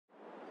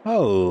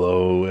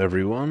Hello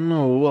everyone,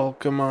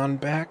 welcome on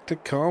back to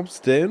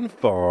Compston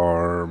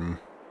Farm.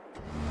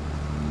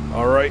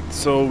 Alright,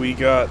 so we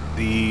got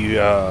the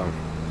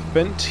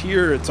vent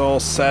here, it's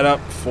all set up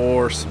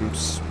for some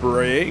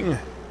spraying.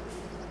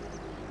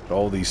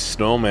 All these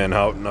snowmen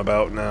out and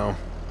about now.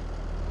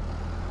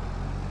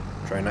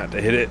 Try not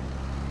to hit it.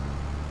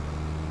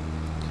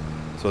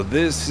 So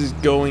this is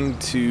going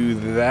to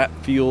that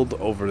field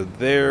over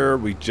there.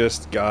 We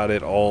just got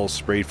it all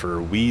sprayed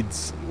for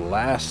weeds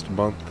last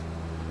month.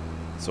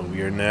 So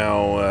we are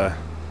now,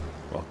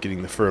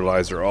 getting the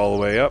fertilizer all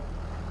the way up.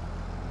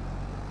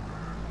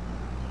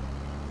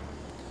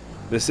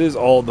 This is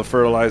all the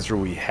fertilizer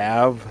we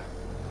have.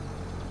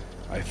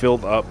 I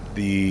filled up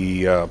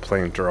the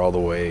planter all the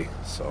way,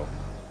 so.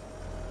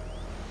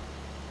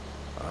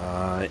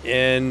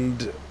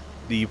 And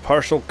the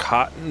partial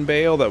cotton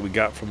bale that we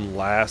got from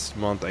last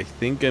month, I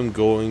think I'm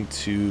going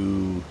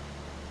to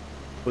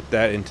put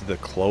that into the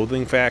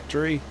clothing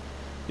factory.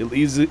 You'll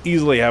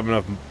easily have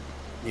enough,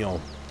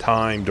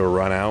 time to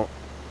run out.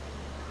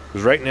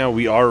 Because right now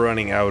we are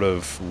running out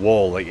of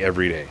wool like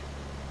every day.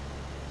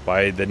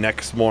 By the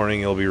next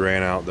morning it'll be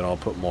ran out, then I'll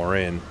put more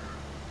in.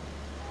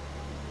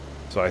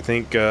 So I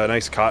think a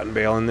nice cotton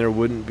bale in there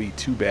wouldn't be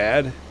too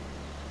bad.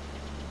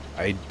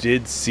 I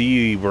did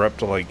see we're up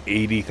to like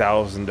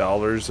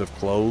 $80,000 of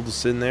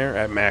clothes in there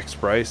at max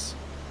price.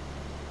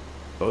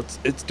 So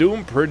it's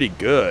doing pretty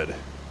good.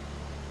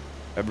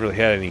 I haven't really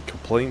had any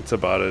complaints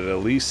about it, at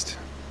least.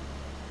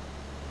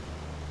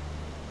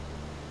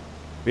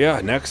 But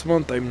yeah, next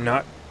month I'm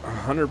not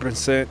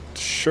 100%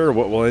 sure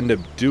what we'll end up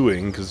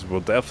doing, because we'll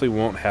definitely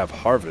won't have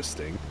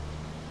harvesting.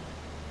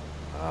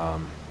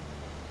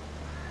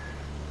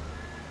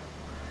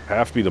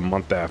 Have to be the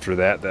month after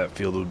that, that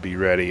field would be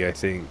ready, I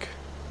think.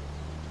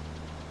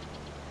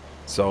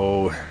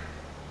 So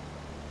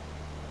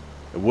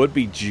it would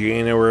be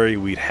January.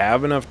 We'd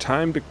have enough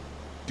time to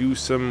do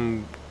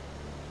some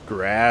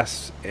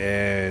grass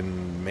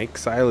and make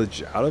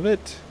silage out of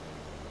it.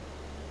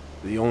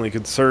 The only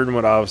concern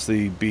would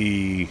obviously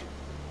be,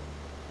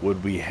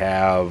 would we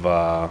have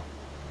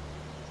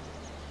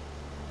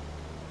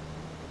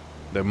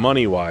the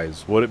money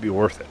wise, would it be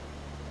worth it?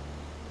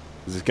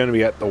 Because it's going to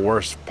be at the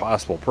worst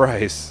possible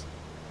price.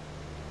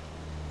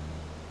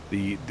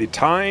 The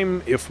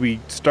time, if we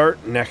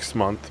start next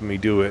month and we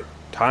do it,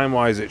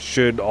 time-wise it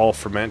should all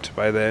ferment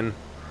by then.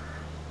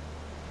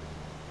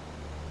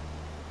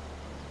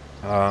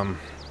 I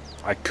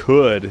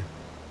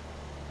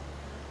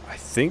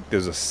think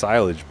there's a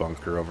silage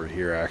bunker over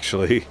here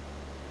actually.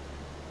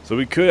 So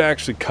we could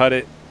actually cut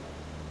it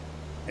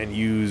and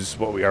use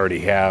what we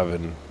already have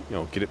and,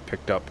 get it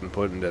picked up and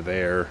put into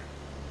there.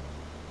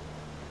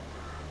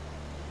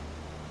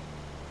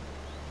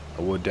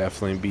 It would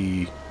definitely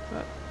be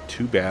not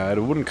too bad.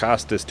 It wouldn't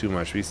cost us too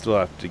much. We still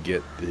have to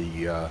get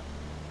the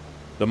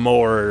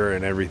mower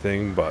and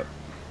everything, but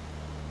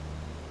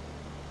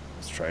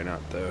let's try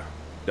not to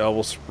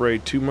double spray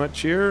too much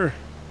here.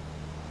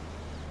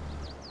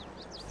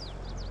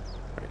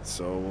 Alright,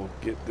 so we'll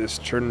get this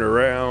turned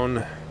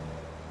around.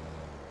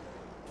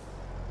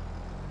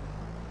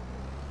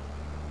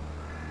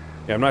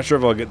 Yeah, I'm not sure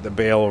if I'll get the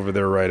bale over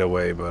there right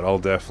away, but I'll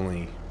get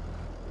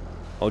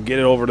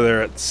it over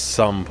there at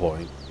some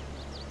point.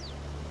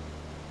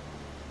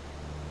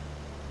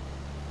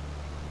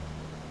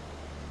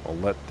 I'll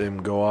let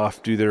them go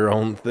off, do their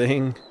own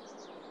thing.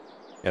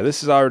 Yeah,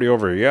 this is already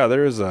over here. Yeah,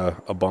 there is a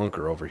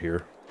bunker over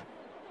here.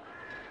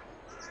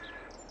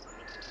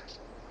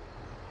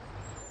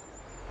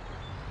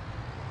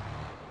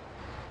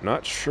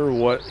 Not sure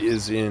what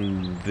is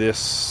in this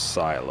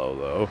silo,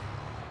 though.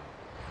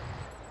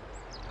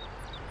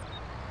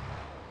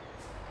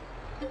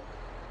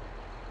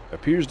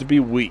 Appears to be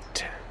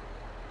wheat.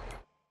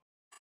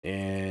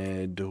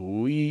 And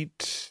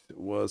wheat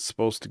was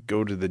supposed to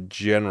go to the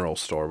general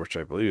store, which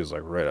I believe is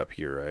like right up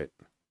here, right?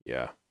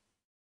 Yeah.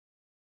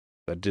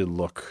 That did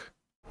look...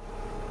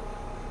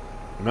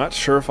 I'm not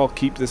sure if I'll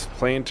keep this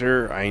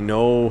planter. I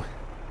know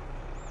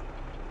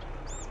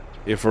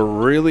if we're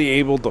really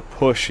able to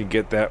push and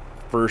get that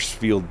first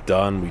field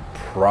done, we'd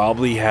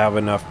probably have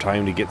enough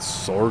time to get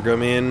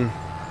sorghum in.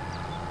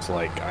 It's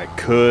like I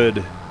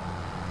could...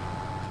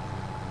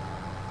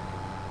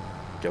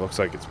 Okay, it looks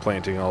like it's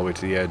planting all the way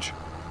to the edge.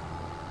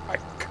 I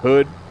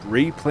could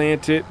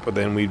replant it, but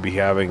then we'd be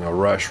having a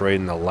rush right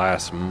in the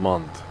last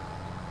month.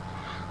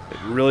 It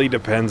really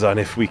depends on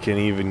if we can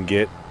even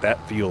get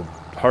that field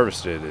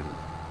harvested in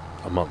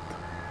a month.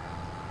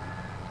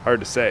 Hard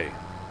to say.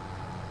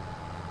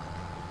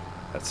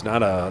 That's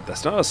not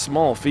a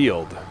small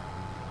field.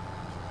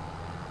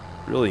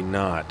 Really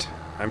not.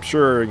 I'm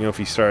sure, if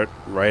you start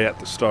right at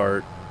the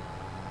start,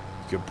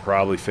 you could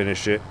probably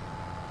finish it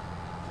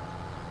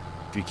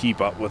if you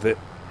keep up with it.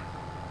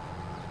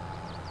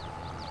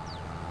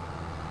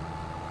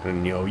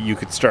 And, you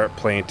could start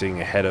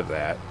planting ahead of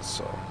that,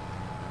 so.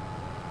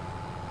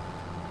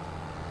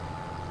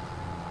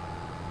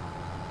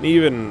 And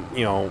even,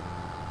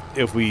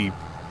 if we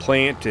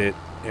plant it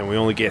and we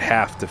only get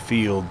half the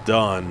field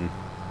done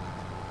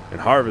and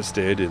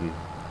harvested, and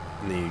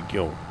in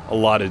the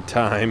allotted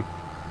time.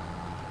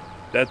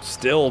 That's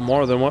still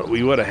more than what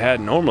we would have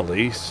had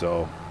normally,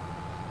 so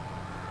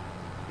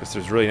I guess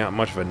there's really not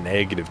much of a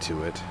negative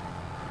to it.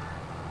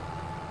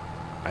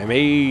 I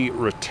may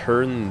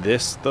return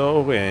this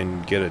though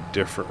and get a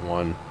different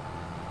one,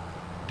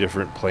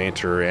 different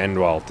planter, and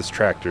well, this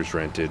tractor's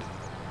rented.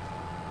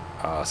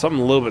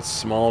 Something a little bit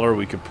smaller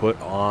we could put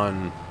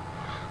on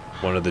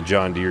one of the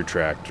John Deere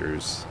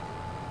tractors.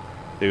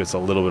 I think it's a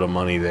little bit of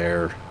money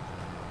there.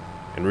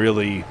 And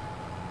really,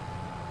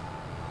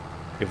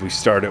 if we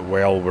start it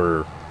while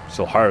we're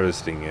still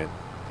harvesting it,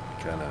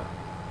 kind of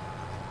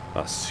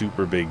a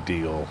super big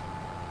deal.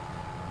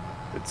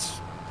 It's,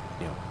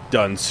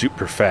 done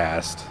super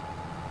fast.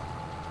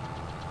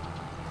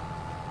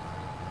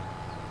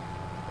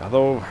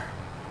 Although,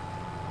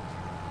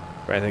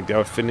 I think that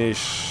would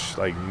finish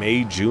like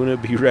May, June,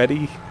 it'd be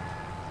ready.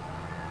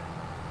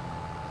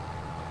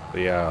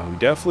 But yeah, we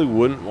definitely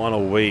wouldn't want to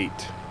wait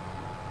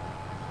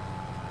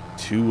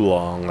too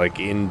long, like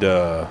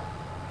into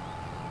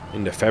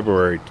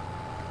February.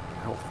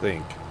 I don't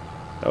think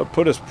that would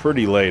put us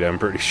pretty late, I'm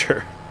pretty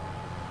sure,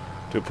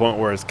 to a point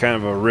where it's kind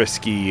of a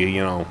risky,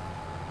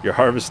 you're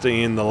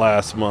harvesting in the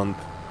last month.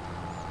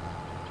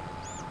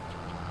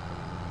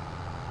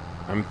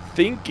 I'm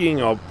thinking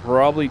I'll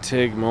probably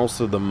take most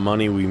of the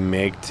money we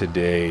make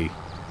today.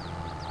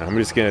 I'm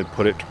just going to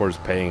put it towards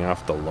paying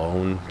off the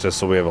loan, just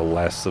so we have a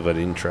less of an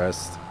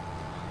interest.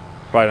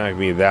 Probably not going to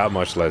be that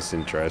much less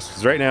interest,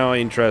 because right now I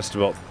interest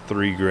about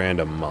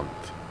 $3,000 a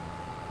month.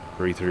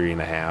 Three and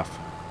a half.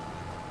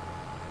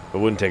 It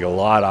wouldn't take a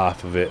lot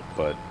off of it,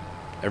 but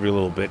every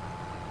little bit,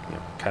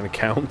 kind of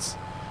counts.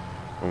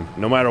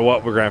 No matter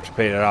what, we're going to have to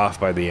pay it off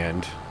by the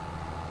end.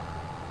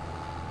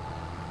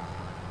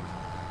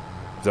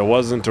 If there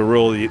wasn't a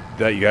rule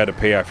that you had to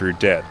pay off your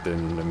debt,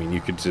 then, I mean, you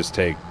could just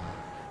take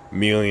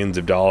millions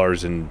of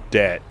dollars in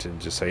debt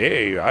and just say,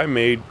 hey, I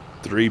made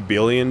 $3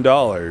 billion.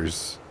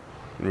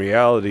 In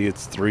reality,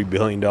 it's $3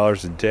 billion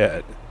in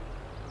debt.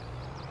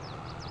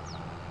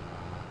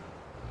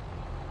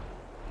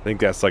 I think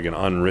that's like an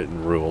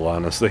unwritten rule,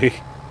 honestly.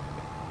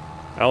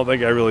 I don't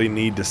think I really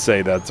need to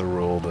say that's a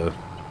rule to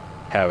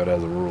have it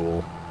as a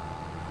rule.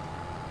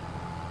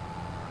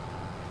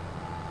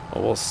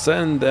 Well, we'll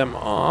send them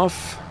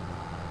off.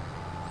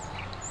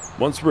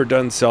 Once we're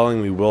done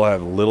selling, we will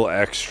have a little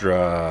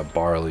extra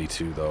barley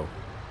too, though.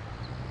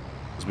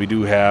 Because we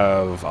do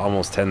have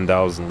almost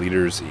 10,000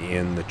 liters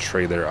in the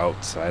trailer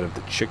outside of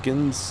the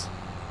chickens.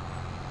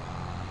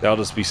 That'll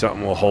just be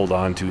something we'll hold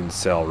on to and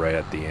sell right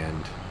at the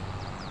end.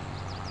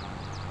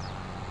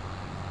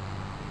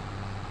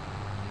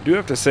 I do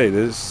have to say,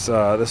 this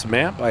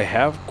map, I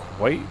have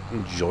quite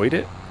enjoyed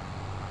it.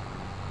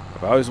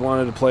 I've always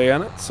wanted to play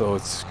on it, so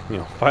it's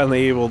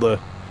finally able to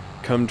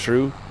come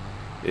true.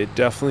 It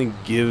definitely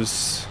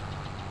gives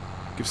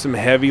some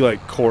heavy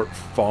like Court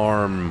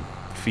Farm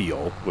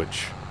feel,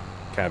 which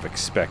kind of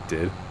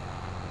expected.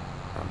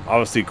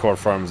 Obviously, Court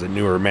Farm is a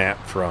newer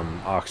map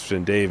from Oxford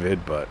and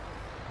David, but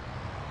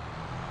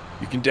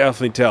you can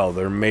definitely tell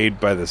they're made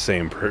by the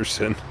same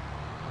person.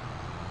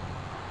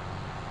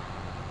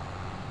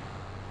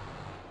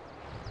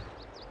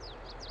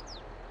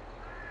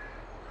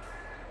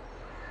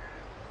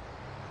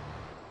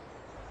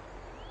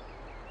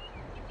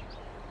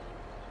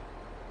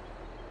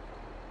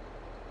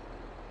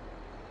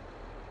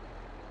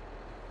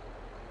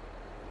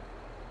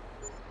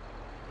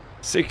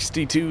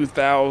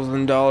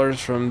 $62,000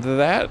 from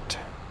that.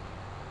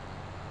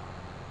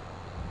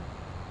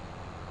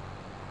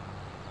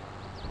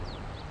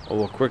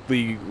 We'll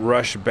quickly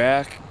rush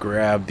back,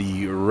 grab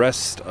the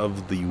rest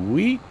of the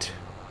wheat.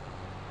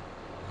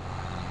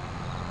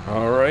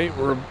 Alright,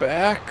 we're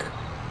back.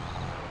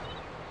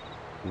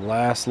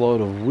 Last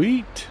load of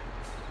wheat.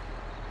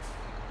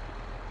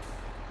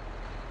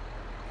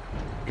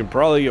 Can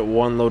probably get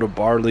one load of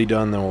barley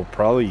done, then we'll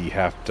probably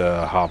have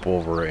to hop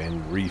over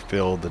and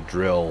refill the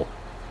drill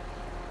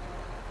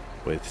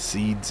with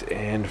seeds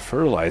and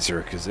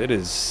fertilizer, because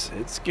it's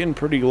getting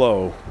pretty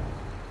low.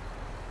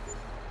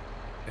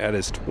 That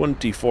is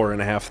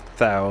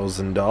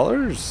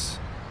 $24,500.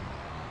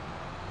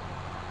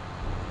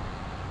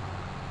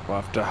 We'll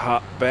have to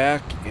hop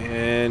back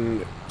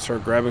and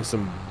start grabbing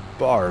some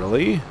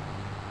barley.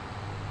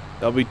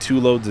 That'll be 2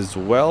 loads as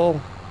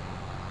well.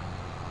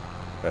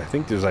 I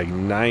think there's like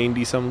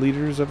 90 some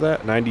liters of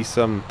that, 90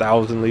 some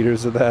thousand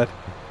liters of that.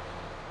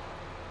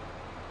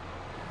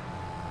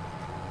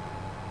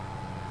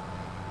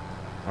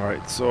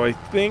 Alright, so I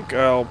think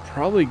I'll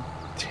probably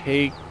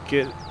take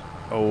it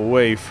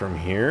away from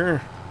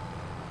here.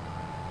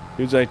 As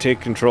soon as I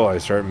take control, I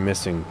start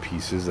missing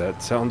pieces.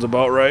 That sounds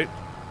about right.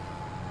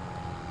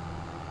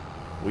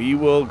 We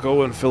will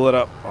go and fill it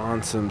up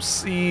on some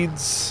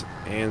seeds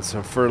and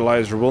some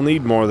fertilizer. We'll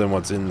need more than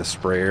what's in the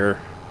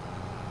sprayer.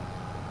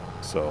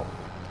 So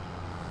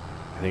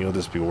I think it'll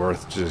just be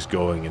worth just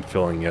going and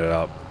filling it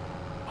up.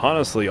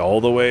 Honestly, all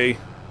the way.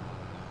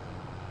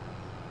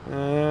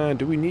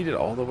 Do we need it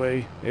all the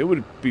way? It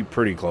would be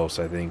pretty close,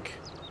 I think.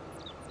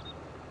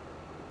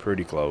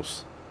 Pretty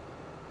close.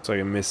 Looks like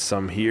I missed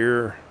some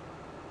here.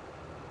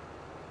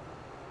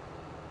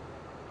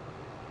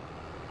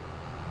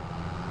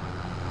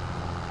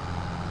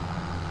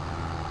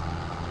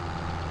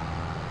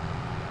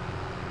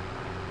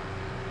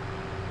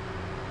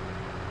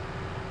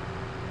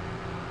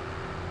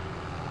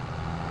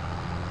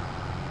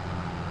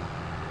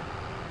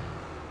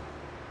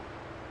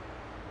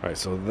 Alright,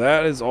 so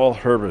that is all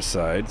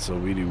herbicide, so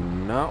we do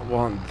not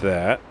want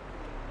that.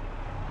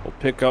 We'll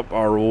pick up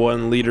our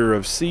 1 liter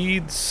of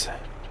seeds.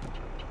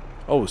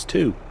 Oh, it's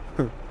 2.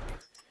 So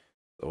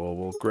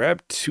we'll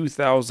grab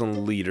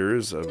 2,000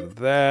 liters of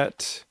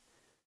that.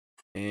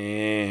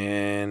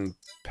 And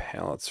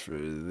pallets for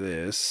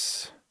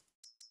this.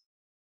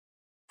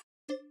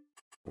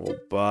 We'll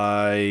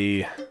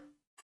buy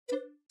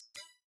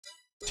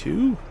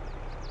 2.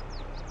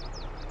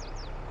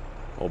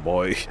 Oh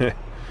boy.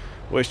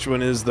 Which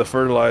one is the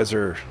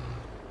fertilizer?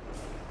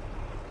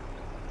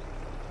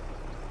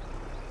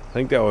 I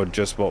think that would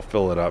just about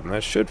fill it up, and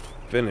that should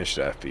finish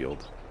that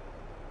field.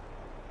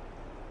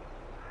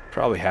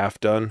 Probably half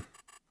done.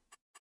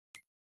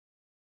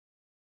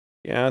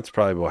 Yeah, it's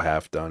probably about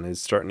half done.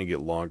 It's starting to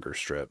get longer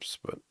strips,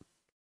 but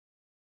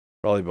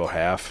probably about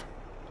half.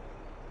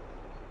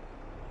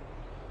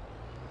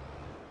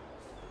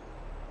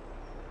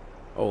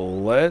 Oh,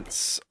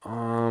 let's,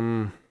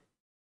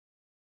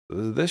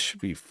 this should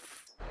be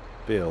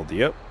filled.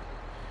 Yep.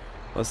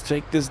 Let's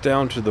take this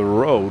down to the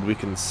road. We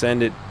can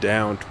send it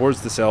down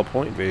towards the sell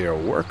point via a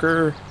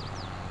worker.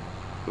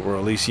 Or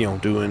at least, you know,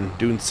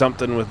 doing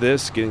something with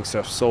this, getting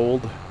stuff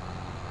sold.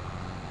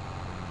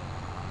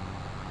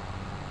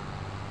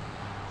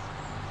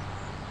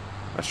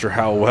 Not sure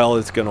how well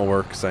it's gonna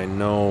work, because I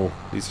know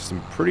these are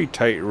some pretty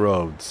tight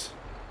roads.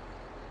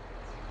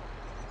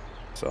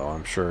 So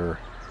I'm sure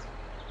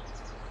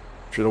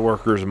the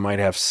workers might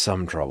have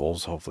some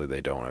troubles. Hopefully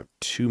they don't have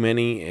too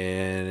many.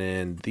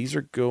 And these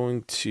are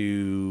going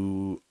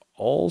to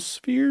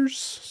Allsphere's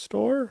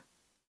store.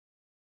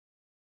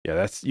 Yeah,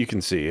 that's, you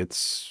can see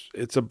it's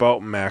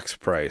about max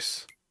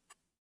price.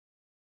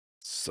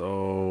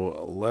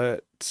 So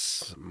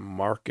let's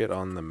mark it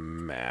on the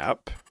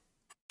map.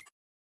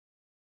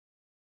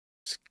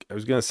 I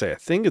was gonna say, I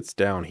think it's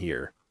down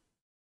here.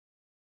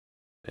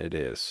 It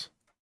is.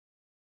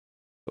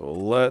 So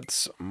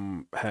let's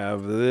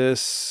have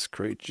this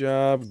great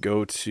job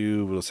go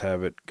to, we'll just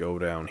have it go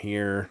down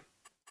here.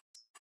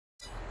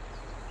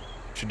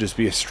 Should just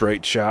be a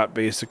straight shot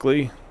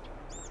basically.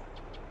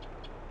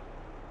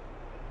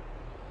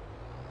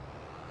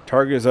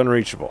 Target is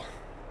unreachable.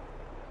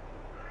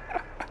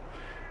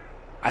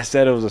 I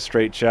said it was a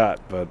straight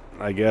shot, but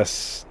I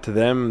guess to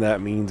them that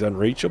means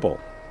unreachable.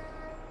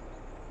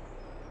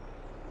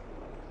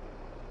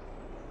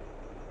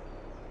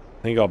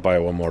 I think I'll buy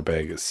 1 more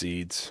bag of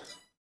seeds.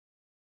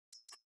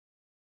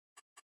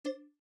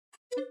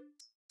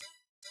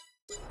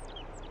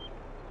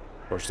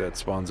 Of course, that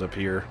spawns up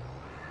here.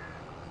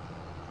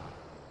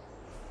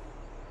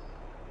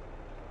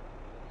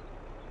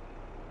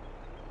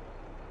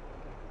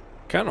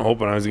 Kind of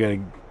hoping I was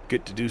going to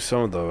get to do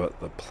some of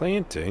the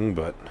planting,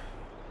 but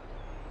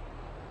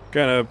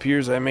kind of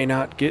appears I may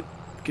not get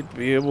to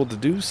be able to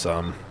do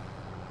some.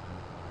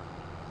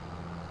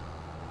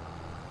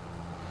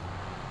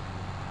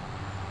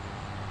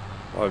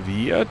 I've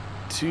yet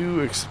to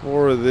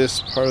explore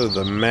this part of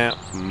the map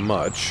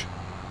much,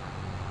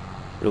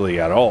 really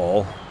at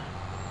all.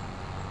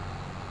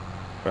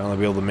 Finally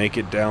be able to make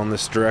it down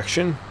this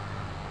direction.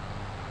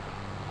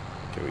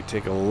 Okay, we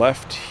take a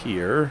left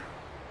here.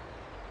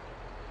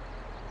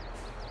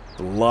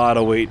 A lot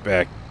of weight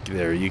back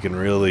there. You can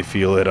really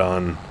feel it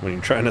on when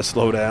you're trying to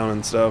slow down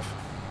and stuff.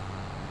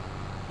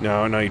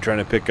 No, you're trying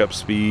to pick up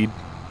speed.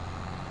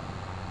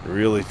 You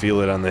really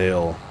feel it on the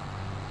hill.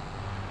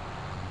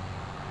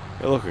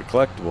 Hey, look, a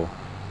collectible.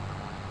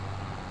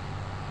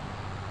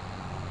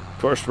 Of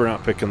course, we're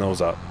not picking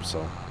those up,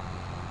 so.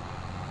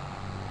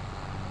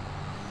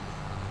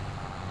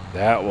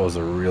 That was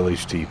a really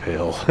steep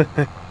hill.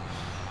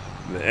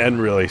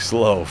 And really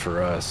slow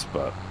for us,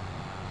 but.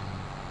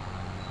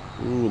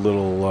 Ooh,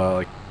 little,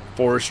 like,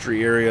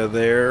 forestry area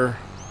there.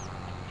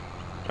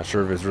 Not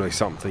sure if it's really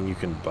something you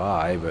can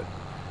buy, but.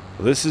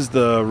 Well, this is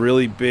the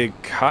really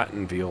big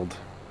cotton field.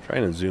 I'm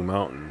trying to zoom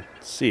out and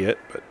see it,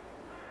 but.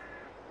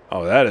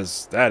 Oh, that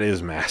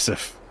is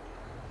massive.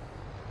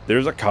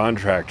 There's a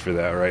contract for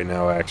that right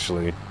now,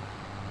 actually.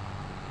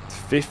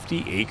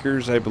 50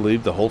 acres, I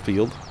believe, the whole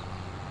field.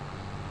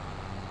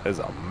 That is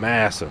a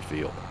massive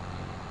field.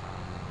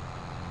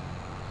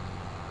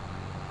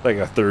 Like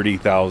a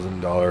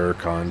 $30,000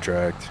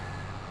 contract.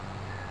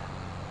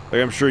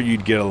 Like, I'm sure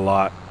you'd get a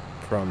lot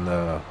from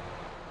the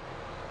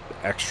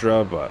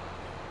extra, but...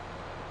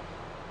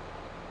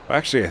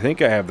 Actually, I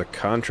think I have the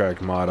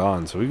contract mod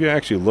on, so we can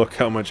actually look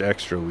how much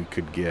extra we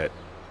could get.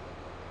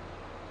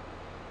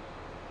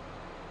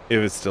 If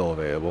it's still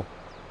available.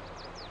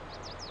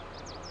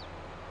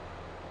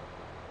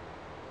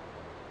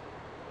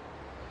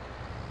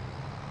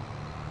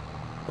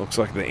 Looks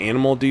like the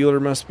animal dealer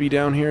must be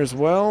down here as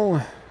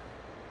well.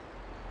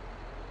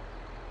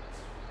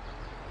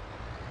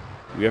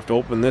 We have to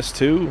open this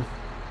too.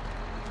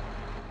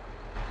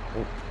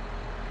 Oh.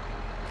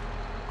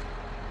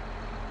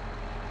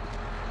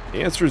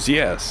 The answer is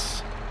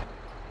yes.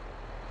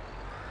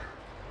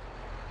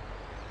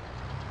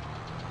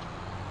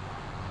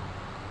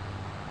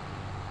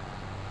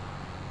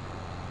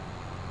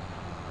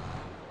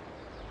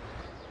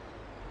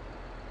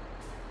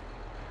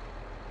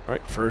 All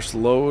right, first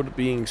load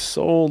being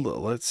sold.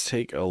 Let's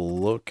take a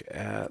look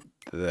at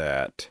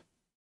that.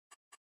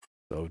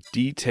 So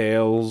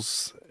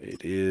details, it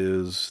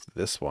is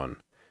this one.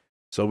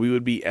 So we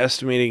would be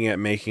estimating at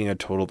making a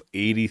total of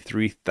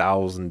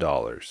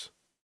 $83,000.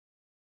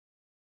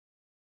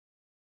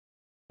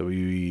 So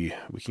we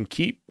can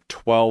keep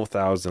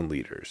 12,000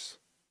 liters.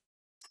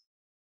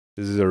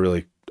 This is a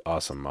really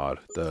awesome mod.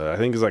 I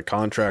think it's like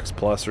Contracts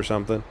Plus or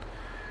something.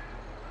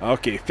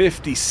 Okay,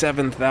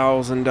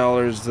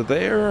 $57,000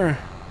 there. I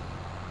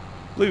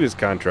believe it's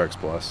Contracts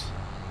Plus.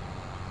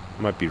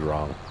 I might be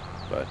wrong,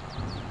 but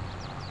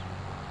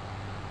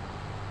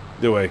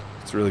either way,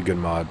 it's a really good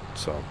mod.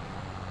 So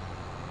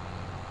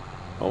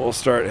we'll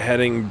start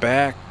heading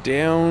back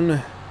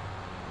down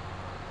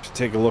to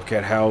take a look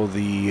at how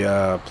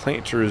the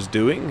planter is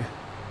doing.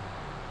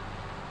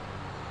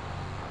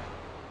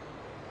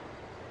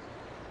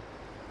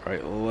 All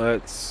right,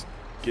 let's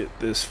get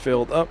this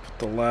filled up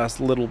the last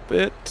little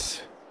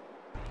bit.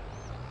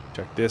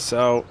 Check this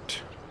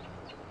out.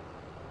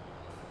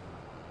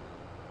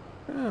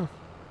 Yeah.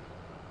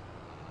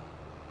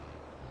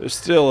 There's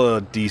still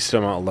a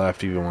decent amount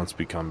left even once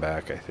we come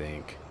back, I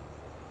think.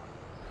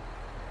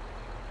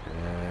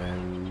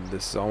 And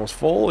this is almost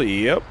full.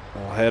 Yep.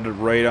 I'll head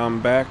right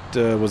on back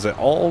to, was it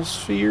All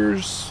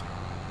Spheres?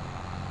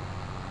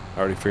 I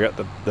already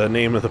forgot the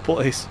name of the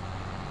place.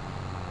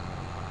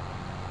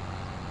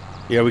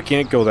 Yeah, we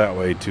can't go that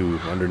way too,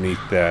 underneath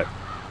that,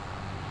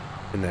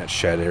 in that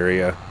shed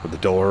area with the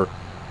door.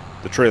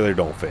 The trailer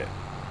don't fit.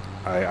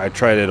 I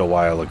tried it a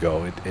while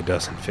ago. It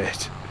doesn't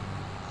fit.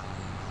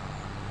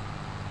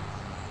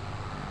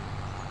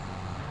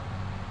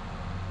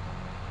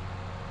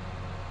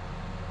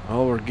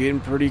 Oh, we're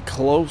getting pretty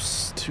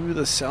close to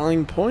the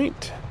selling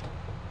point.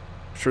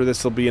 I'm sure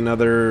this will be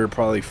another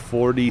probably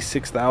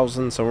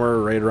 46,000, somewhere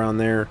right around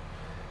there.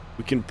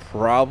 We can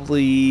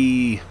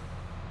probably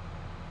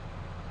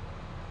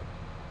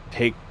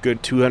take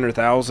good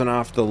 200,000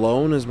 off the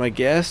loan is my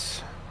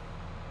guess.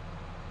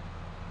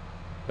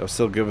 That'll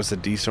still give us a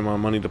decent amount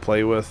of money to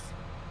play with.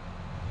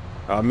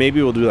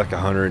 Maybe we'll do like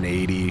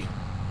 180.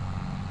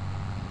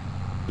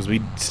 Because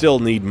we still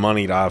need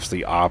money to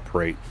obviously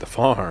operate the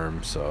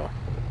farm, so.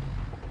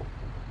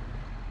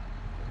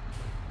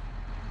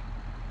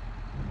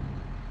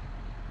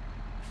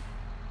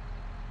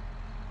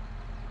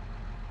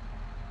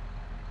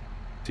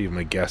 See if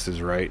my guess is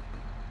right.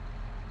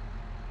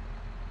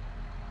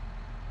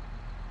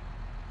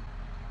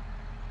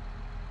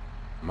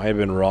 Might have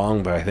been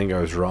wrong, but I think I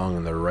was wrong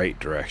in the right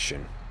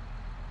direction.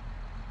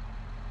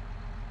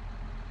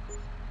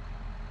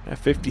 At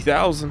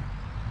 50,000.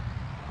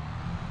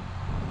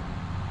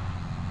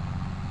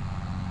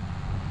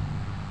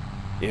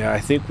 Yeah, I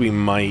think we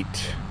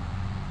might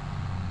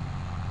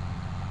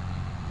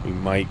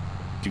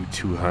do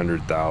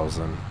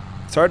 200,000.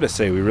 It's hard to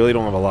say. We really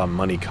don't have a lot of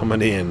money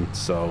coming in,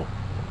 so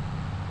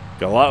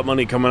got a lot of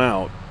money coming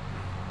out,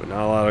 but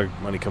not a lot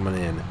of money coming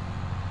in.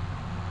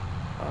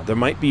 There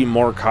might be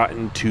more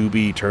cotton to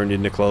be turned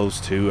into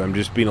clothes too. I'm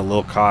just being a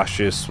little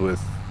cautious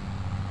with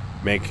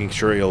making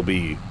sure it'll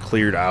be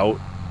cleared out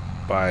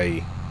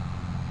by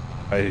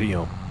you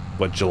know,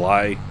 what,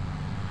 July.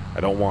 I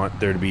don't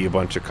want there to be a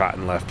bunch of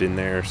cotton left in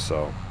there,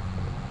 so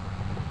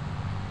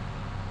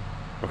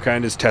we're kind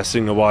of just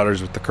testing the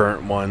waters with the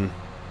current one.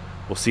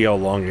 We'll see how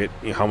long it,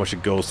 you know, how much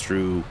it goes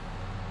through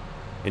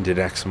into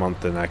next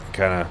month, and I can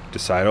kind of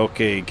decide,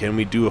 okay, can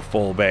we do a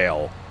full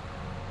bale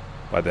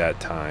by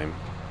that time?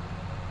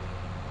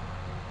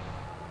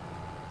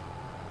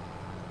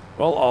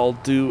 Well, I'll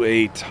do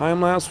a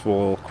time lapse.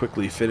 We'll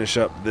quickly finish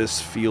up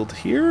this field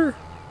here.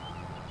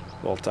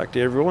 I'll talk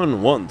to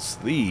everyone once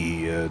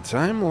the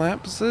time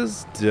lapse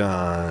is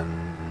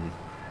done.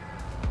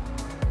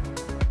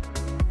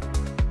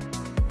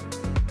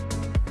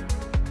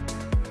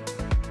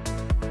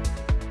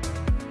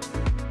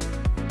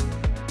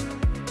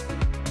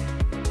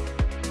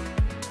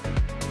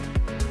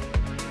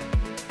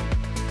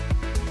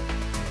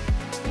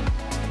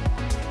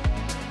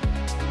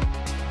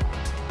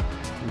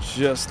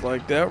 Just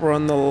like that, we're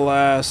on the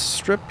last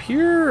strip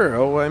here.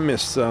 Oh, I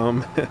missed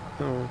some.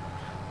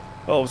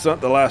 Oh, it's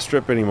not the last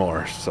strip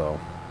anymore, so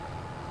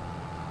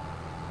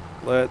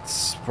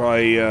let's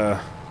probably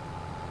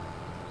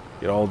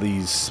get all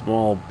these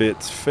small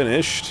bits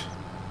finished,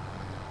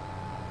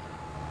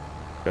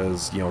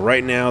 because, you know,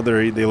 right now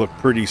they look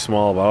pretty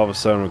small, but all of a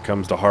sudden when it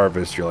comes to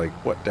harvest, you're like,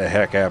 what the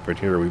heck happened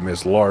here? We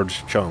missed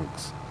large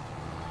chunks.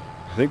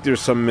 I think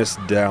there's some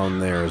missed down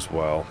there as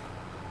well.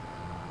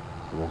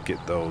 We'll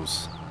get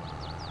those.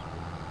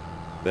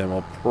 Then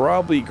we'll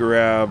probably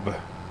grab,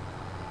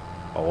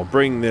 we'll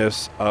bring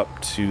this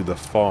up to the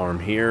farm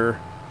here.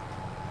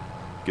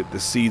 Get the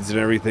seeds and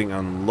everything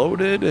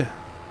unloaded.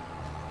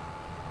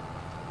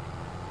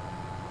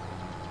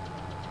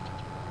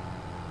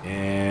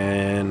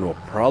 And we'll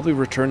probably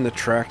return the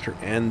tractor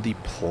and the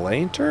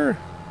planter.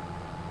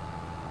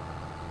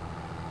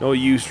 No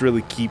use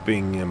really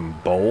keeping them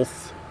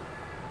both.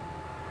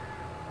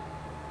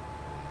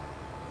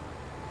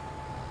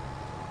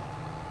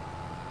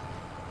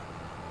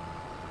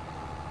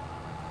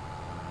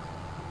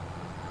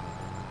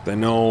 I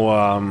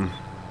know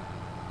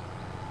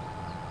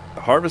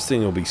the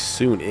harvesting will be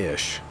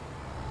soon-ish.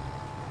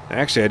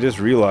 Actually, I just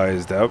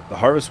realized that the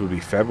harvest would be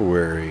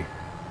February.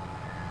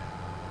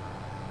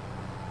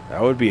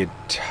 That would be a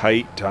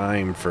tight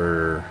time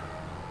for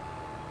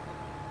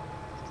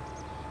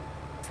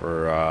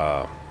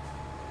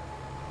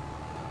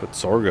put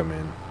sorghum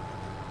in.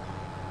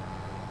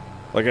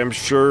 Like, I'm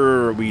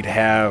sure we'd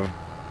have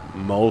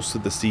most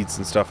of the seeds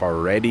and stuff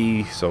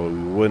already, so we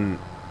wouldn't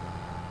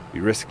be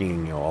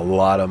risking, you know, a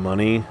lot of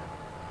money.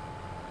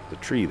 The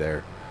tree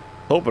there.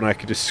 Hoping I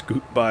could just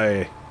scoot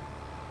by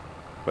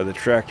the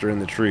tractor in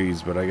the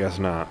trees, but I guess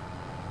not.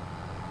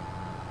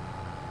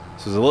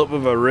 So it's a little bit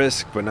of a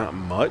risk, but not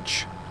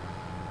much.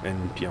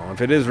 And, you know, if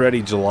it is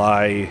ready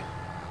July,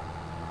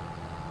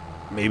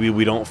 maybe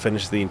we don't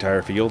finish the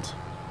entire field.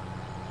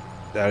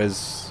 That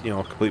is, you know,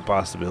 a complete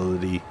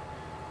possibility.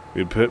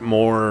 We'd put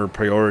more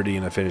priority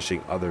into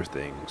finishing other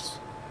things.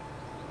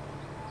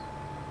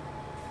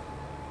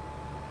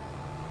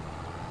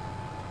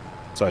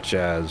 Such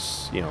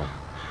as, you know,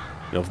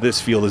 if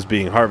this field is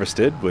being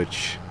harvested,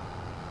 which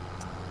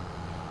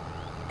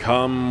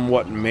come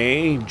what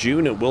May,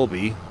 June it will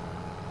be.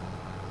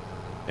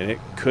 And it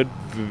could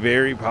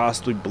very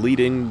possibly bleed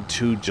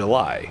into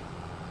July.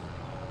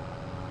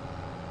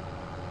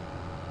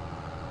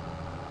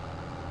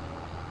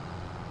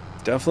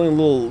 Definitely a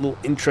little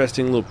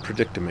interesting little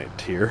predicament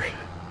here.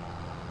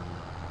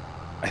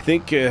 I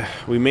think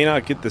we may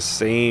not get the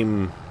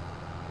same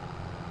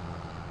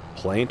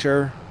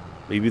planter.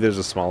 Maybe there's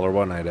a smaller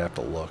one. I'd have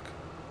to look.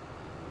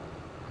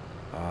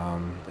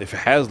 If it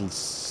has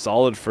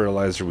solid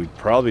fertilizer, we'd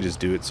probably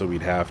just do it so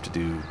we'd have to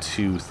do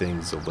 2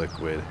 things of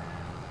liquid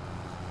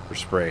for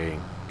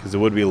spraying, because it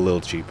would be a little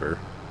cheaper.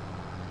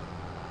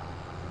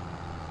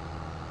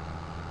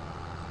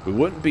 We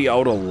wouldn't be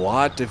out a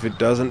lot if it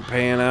doesn't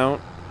pan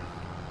out.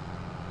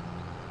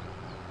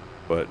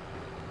 But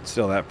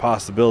still, that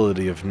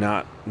possibility of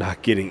not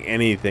getting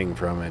anything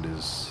from it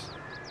is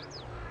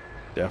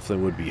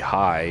definitely would be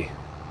high.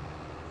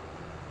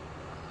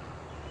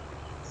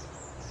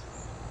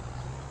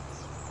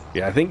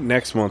 Yeah, I think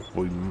next month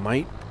we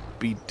might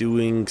be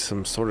doing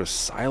some sort of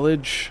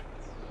silage.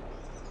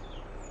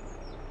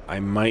 I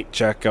might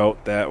check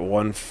out that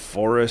one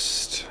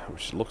forest,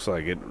 which looks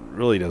like it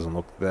really doesn't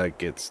look that it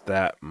gets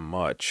that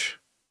much.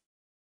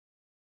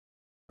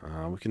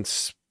 We can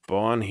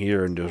spawn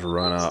here and just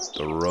run up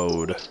the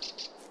road.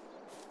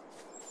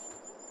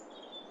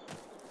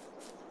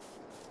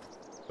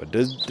 But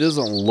it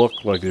doesn't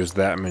look like there's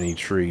that many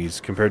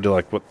trees compared to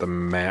like what the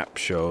map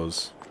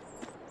shows.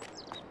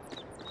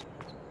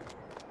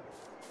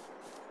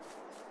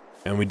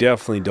 And we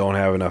definitely don't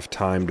have enough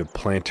time to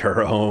plant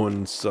our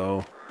own,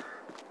 so...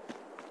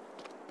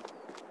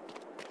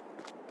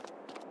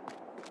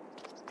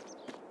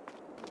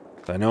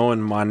 I know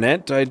in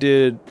Monette I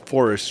did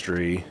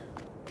forestry.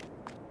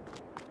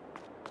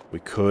 We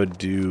could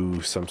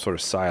do some sort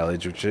of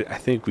silage, which I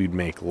think we'd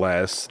make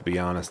less, to be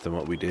honest, than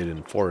what we did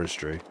in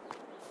forestry.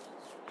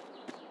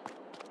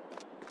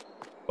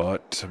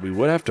 But we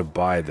would have to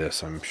buy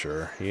this, I'm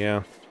sure.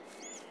 Yeah.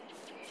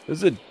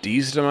 There's a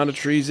decent amount of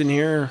trees in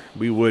here.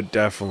 We would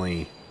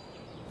definitely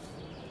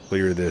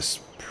clear this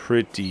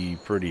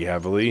pretty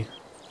heavily.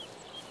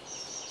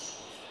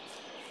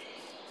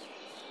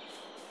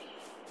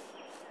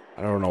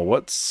 I don't know,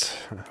 what's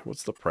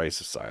the price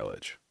of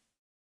silage?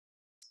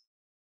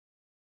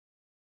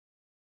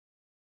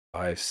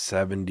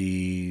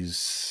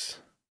 570s.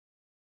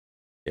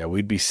 Yeah,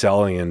 we'd be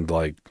selling in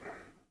like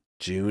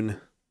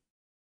June,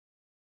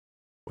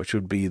 which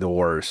would be the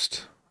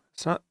worst.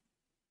 It's not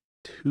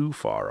too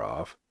far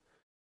off.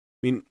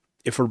 I mean,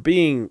 if we're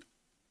being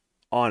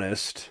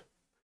honest,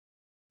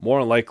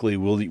 more likely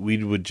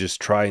we would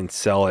just try and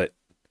sell it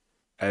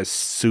as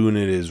soon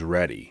as it is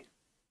ready.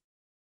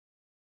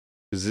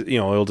 Because, you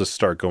know, it'll just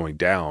start going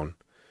down.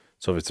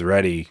 So if it's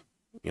ready,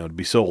 you know, to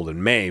be sold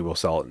in May, we'll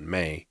sell it in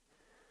May.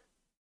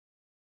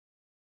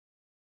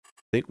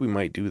 I think we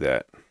might do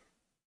that.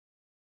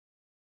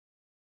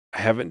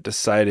 I haven't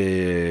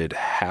decided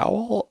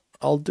how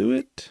I'll do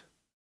it.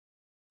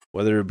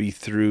 Whether it be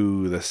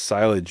through the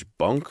silage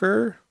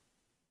bunker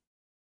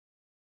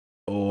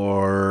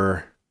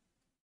or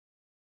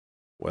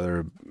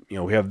whether, you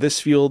know, we have this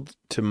field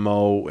to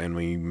mow and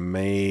we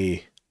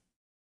may...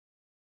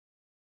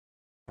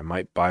 I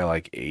might buy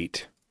like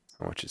 8.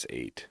 How much is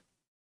 8?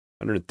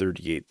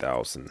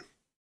 138,000.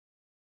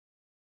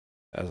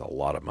 That's a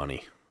lot of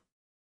money.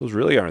 Those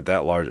really aren't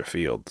that large of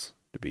fields,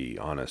 to be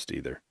honest,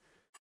 either.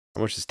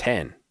 How much is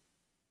 10?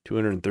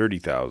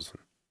 230,000.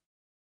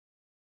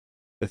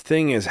 The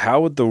thing is,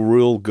 how would the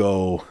rule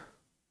go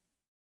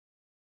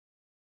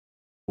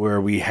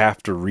where we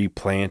have to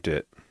replant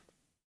it?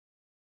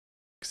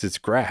 Because it's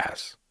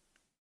grass.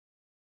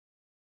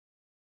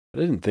 I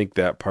didn't think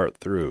that part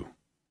through.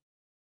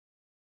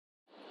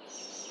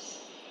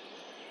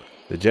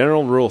 The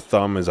general rule of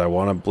thumb is I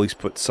want to at least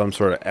put some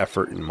sort of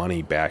effort and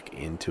money back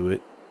into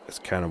it. That's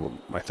kind of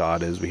what my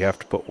thought is. We have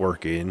to put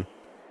work in.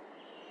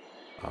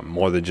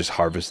 More than just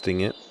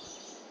harvesting it.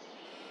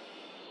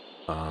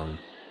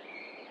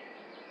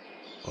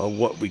 Well,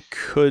 what we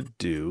could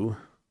do,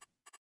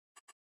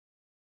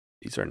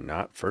 these are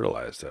not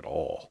fertilized at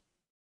all.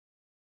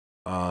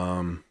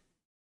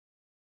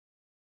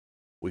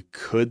 We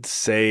could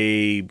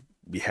say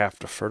we have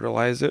to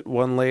fertilize it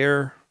one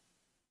layer.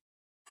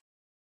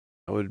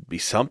 That would be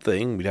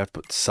something. We'd have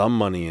to put some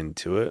money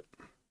into it.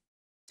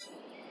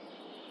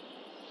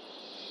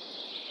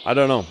 I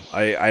don't know.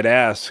 I'd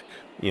ask,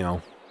 you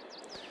know.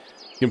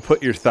 You can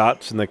put your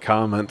thoughts in the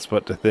comments,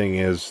 but the thing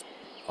is,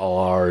 I'll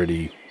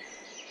already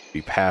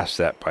be past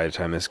that by the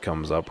time this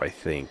comes up, I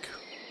think.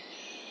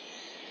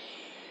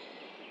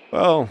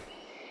 Well,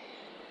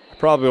 I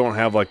probably won't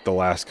have like the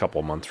last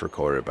couple months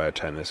recorded by the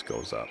time this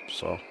goes up,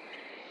 so.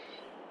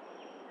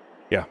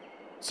 Yeah.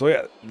 So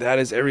yeah, that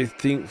is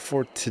everything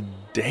for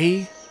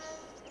today.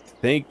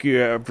 Thank you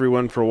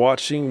everyone for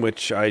watching,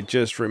 which I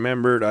just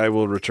remembered I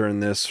will return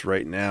this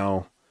right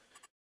now.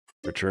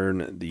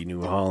 Return the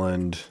New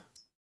Holland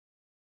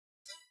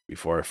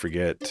before I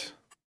forget.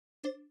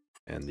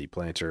 And the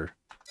planter.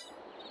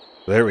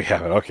 There we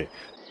have it. Okay.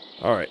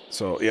 All right.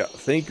 So yeah,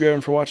 thank you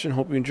everyone for watching.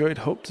 Hope you enjoyed.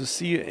 Hope to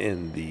see you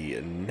in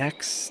the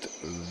next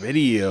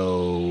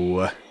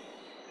video.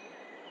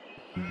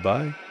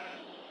 Bye.